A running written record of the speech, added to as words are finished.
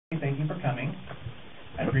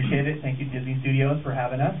appreciate it. Thank you, Disney Studios, for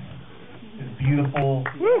having us. It's beautiful.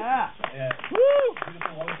 Yeah.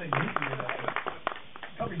 Beautiful. What was I doing for you?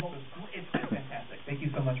 Cover result is great. It's fantastic. Thank you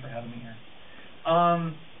so much for having me here.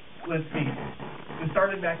 Let's see. We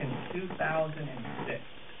started back in 2006.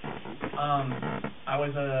 I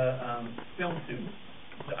was a film student.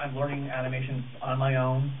 I'm learning animation on my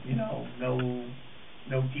own. You know,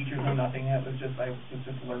 no teachers, no nothing. I was just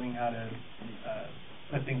learning how to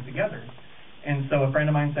put things together. And so a friend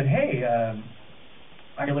of mine said, "Hey,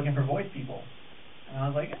 are you looking for voice people?" And I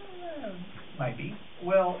was like, might be.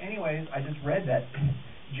 Well, anyways, I just read that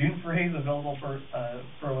June Foray is available for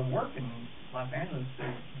work in Los Angeles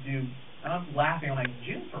to do. And I'm laughing. I'm like,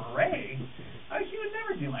 June Foray? She would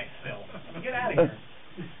never do my film. I mean, get out of here.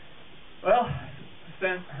 Well,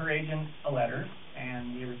 sent her agent a letter,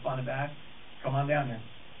 and he responded back, "Come on down here."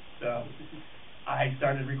 So I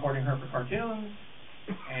started recording her for cartoons,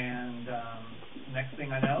 and next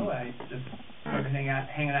thing I know, I just started hanging out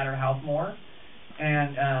at her house more.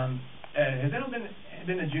 And has anyone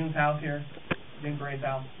been to June's house here? June Foray's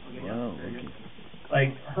house? Okay, wow. Very good.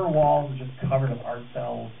 Like, her walls are just covered of art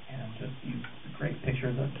cells and just these great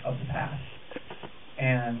pictures of the past.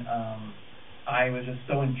 And I was just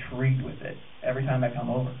so intrigued with it every time I come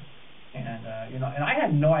over. And, and I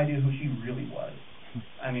had no idea who she really was.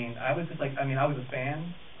 I mean, I was a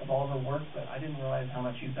fan of all of her work, but I didn't realize how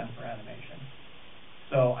much she's done for animation.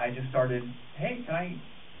 So I just started, "Hey,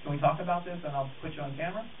 can we talk about this and I'll put you on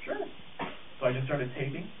camera?" "Sure." So I just started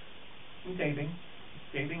taping. I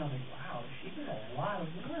was like, wow, she did a lot of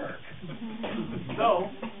work.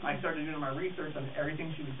 So I started doing my research on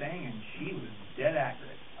everything she was saying, and she was dead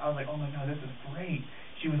accurate. I was like, oh my God, this is great.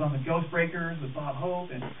 She was on the Ghost Breakers with Bob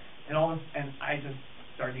Hope and all this, and I just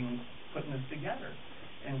started putting this together.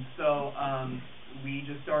 And so we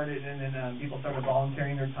just started, and then people started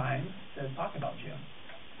volunteering their time to talk about June.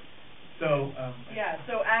 So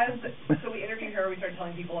so we interviewed her, we started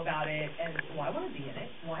telling people about it, and I want to be in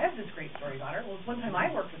it. I have this great story about her. Well, one time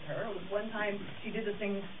I worked with her. It was one time she did this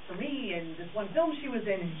thing for me, and this one film she was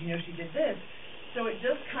in, and she did this. So it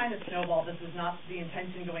just kind of snowballed. This was not the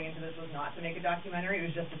intention going into this, was not to make a documentary.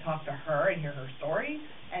 It was just to talk to her and hear her story,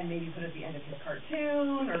 and maybe put it at the end of his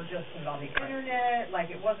cartoon, or just put it on the internet.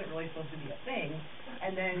 Like, it wasn't really supposed to be a thing.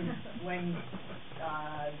 And then when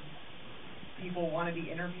people want to be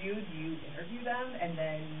interviewed, you interview them, and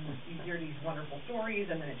then you hear these wonderful stories,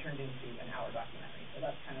 and then it turned into an hour documentary. So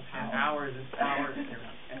that's kind of how. Hours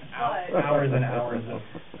and hours of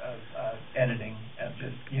editing, of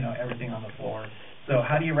just everything on the floor. So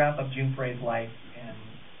how do you wrap up June Foray's life in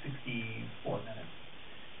 64 minutes?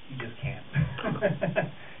 You just can't.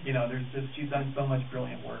 She's done so much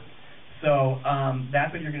brilliant work. So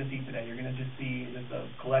that's what you're going to see today. You're going to just see just a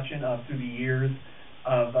collection of, through the years,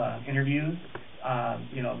 of interviews.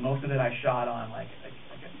 Most of it I shot on like I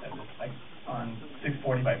said, on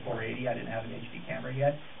 640 by 480. I didn't have an HD camera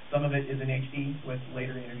yet. Some of it is in HD with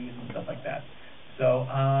later interviews and stuff like that. So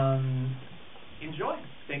enjoy.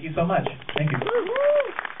 Thank you so much. Thank you.